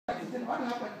what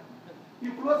happened?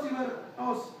 You close your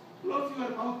nose, close your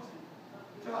mouth.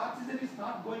 So oxygen is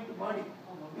not going to body.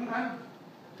 You run.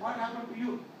 What happened to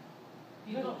you?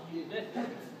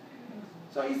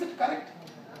 So is it correct?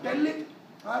 Telling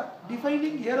or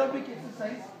defining aerobic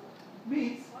exercise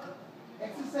means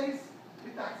exercise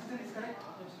with oxygen is correct?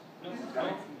 Is it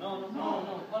correct? No.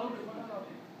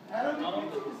 Aerobic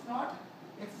means it is not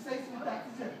exercise with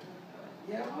oxygen.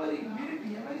 Every minute,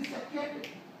 every second,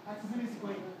 oxygen is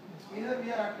going. Either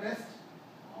we are at rest,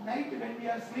 night when we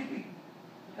are sleeping,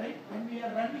 right? When we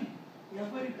are running,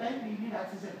 every time we need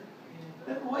oxygen.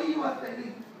 Then why you are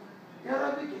telling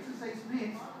aerobic exercise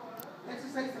means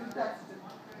exercise with oxygen?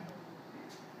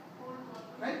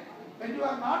 Right? When you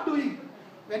are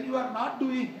not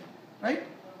doing, right?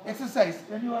 Exercise.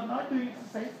 When you are not doing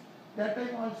exercise, that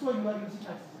time also you are using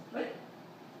oxygen, right?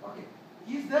 Okay.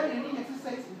 Is there any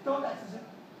exercise without oxygen?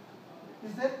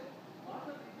 Is there?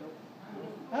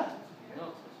 Huh?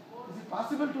 Is it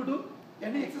possible to do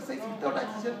any exercise without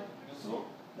oxygen? So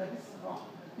that is wrong.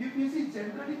 If you see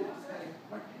generally that is correct,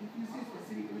 but if you see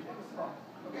specifically that is wrong.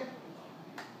 Okay?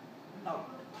 Now,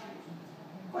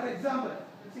 for example,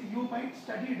 see you might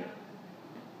studied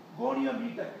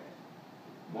goniometer.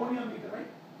 Goniometer, right?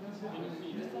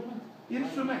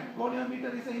 Instrument.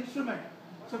 Goniometer is an instrument.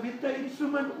 So with the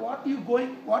instrument, what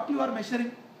you are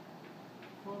measuring?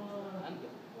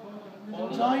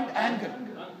 Joint angle.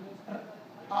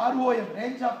 ROM,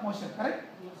 range of motion, correct?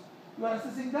 You are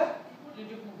assessing the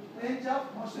range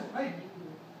of motion, right?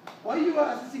 Why you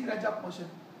are assessing range of motion?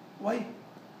 Why?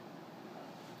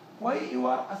 Why you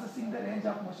are assessing the range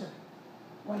of motion?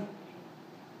 Why?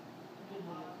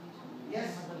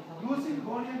 Yes, using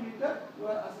goniometer, you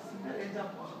are assessing the range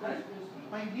of motion, correct?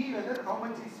 My knee whether how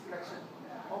much is flexion,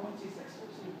 how much is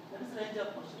extension. That is range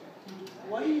of motion.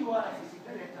 Why you are assessing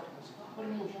the range of motion?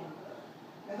 Full motion.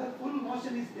 Whether full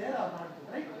motion is there or not,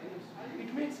 right?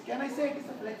 It means, can I say it is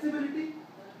a flexibility?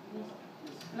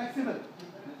 Flexible.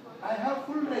 I have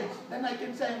full range, then I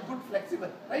can say I am good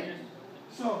flexible, right?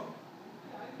 So,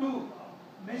 to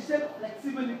measure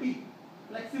flexibility,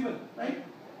 flexible, right?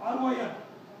 ROM,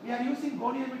 we are using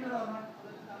goniometer or not,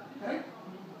 correct?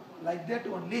 Like that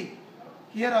only.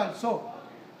 Here also,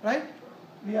 right?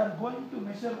 We are going to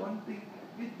measure one thing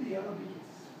with the aerobic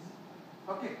exercise.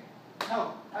 Okay.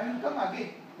 Now, I will come again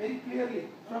very clearly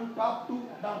from top to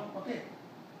down. Okay.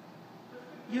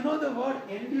 You know the word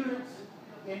endurance?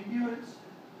 Endurance.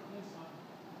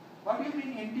 What do you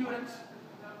mean endurance?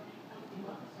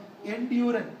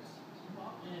 Endurance.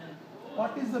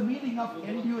 What is the meaning of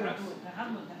endurance?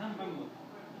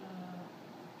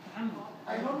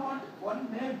 I don't want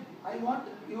one name. I want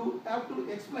you have to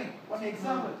explain one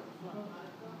example.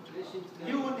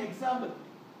 Give one example.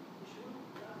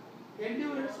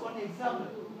 Endurance, one example.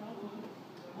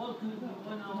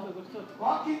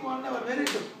 Walking 1 hour, very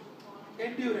good.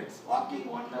 Endurance, walking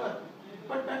 1 hour.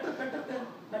 But better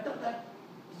than,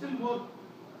 still more.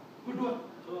 Good one.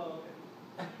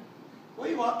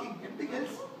 Why walking? Anything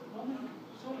else?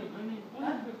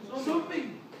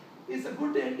 Swimming is a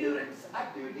good endurance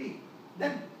activity.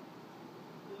 Then,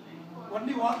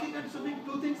 only walking and swimming,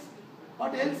 two things.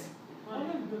 What else?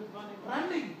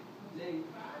 Running.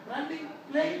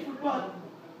 Playing football.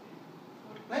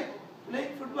 Right?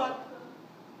 Playing football.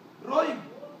 Rowing.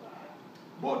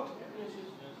 Boat.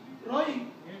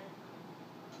 Rowing.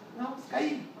 Now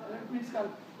skiing. That means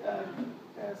called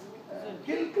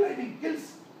hill climbing.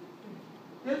 Hills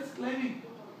climbing.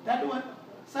 That one.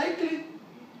 Cycling.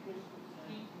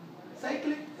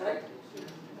 Correct?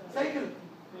 Cycling.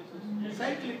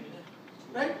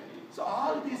 Right? So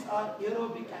all these are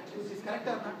aerobic activities. Correct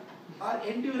or not? Are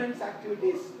endurance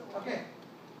activities. Okay?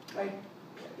 Right?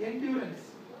 Endurance.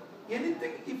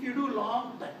 Anything if you do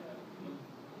long time.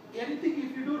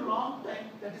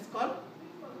 That is called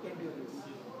endurance.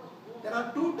 There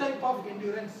are two types of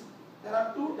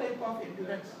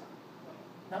endurance.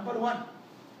 Number one,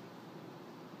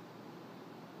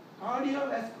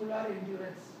 cardiovascular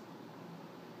endurance.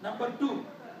 Number two,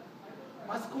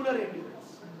 muscular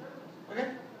endurance. Okay?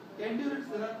 Endurance,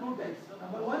 there are two types.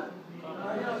 Number one,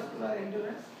 cardiovascular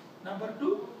endurance. Number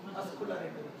two, muscular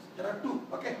endurance. There are two.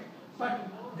 Okay? But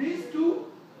these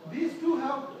two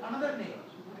have another name.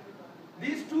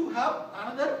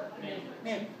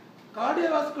 Name.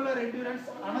 Cardiovascular endurance,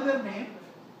 another name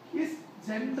is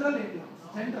general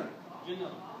endurance. General.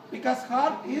 Because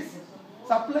heart is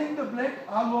supplying the blood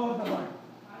all over the body.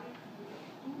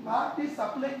 Heart is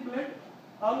supplying blood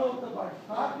all over the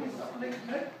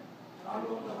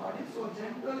body. So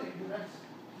general endurance.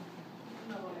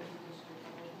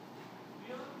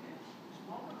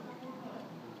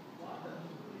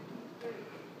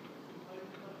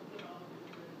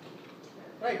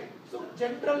 Right. So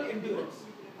general endurance.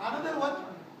 Another one.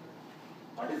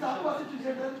 What is the opposite to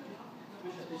general?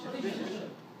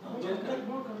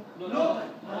 Local.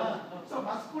 So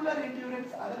muscular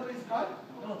endurance, otherwise called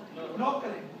local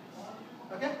endurance.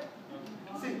 Okay.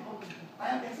 See, I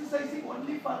am exercising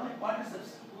only for my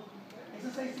quadriceps.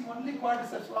 Exercising only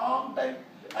quadriceps. Long time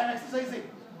I am exercising.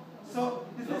 So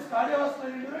this is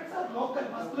cardiovascular endurance or local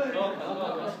muscular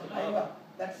endurance?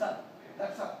 That's all.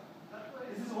 That's all.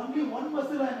 This is only one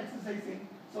muscle I am exercising.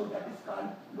 So that is called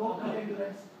local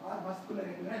endurance or muscular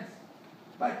endurance.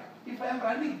 But if I am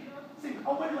running, see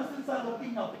how many muscles are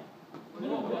working now?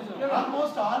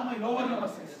 Almost all my lower limb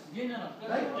muscles.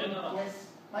 Right? Yes.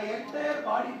 My entire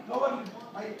body, lower limb,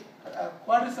 my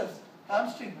quadriceps,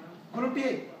 hamstring,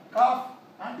 gluteus, calf,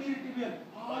 anterior tibial,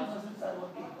 all muscles are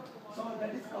working. So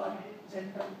that is called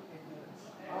general endurance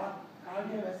or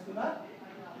cardiovascular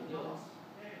endurance.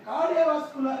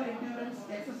 Cardiovascular endurance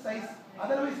exercise,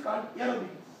 otherwise called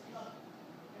aerobics.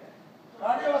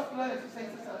 Cardiovascular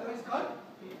exercises, otherwise called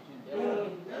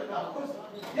aerobic. Of course,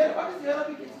 what is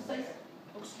aerobic exercise?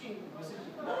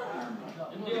 No.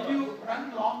 If you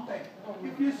run long time,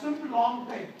 if you swim long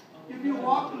time, if you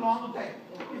walk long time,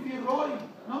 if you rowing,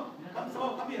 no,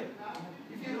 come here.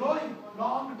 If you rowing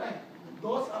long time,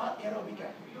 those are aerobic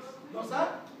activities. Those are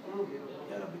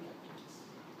aerobic activities.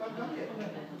 Come here.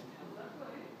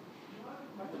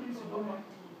 What means you don't want?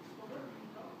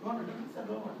 You want to do this or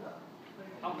don't want that?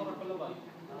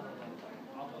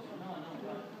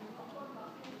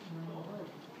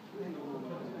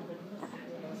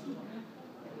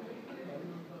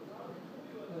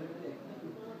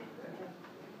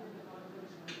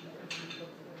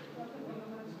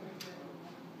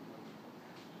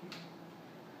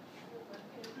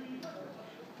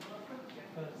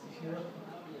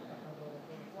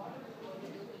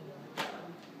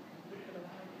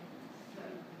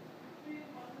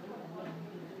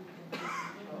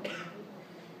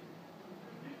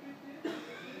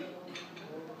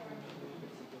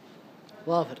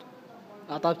 ظافر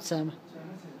أعطاه ابتسامة.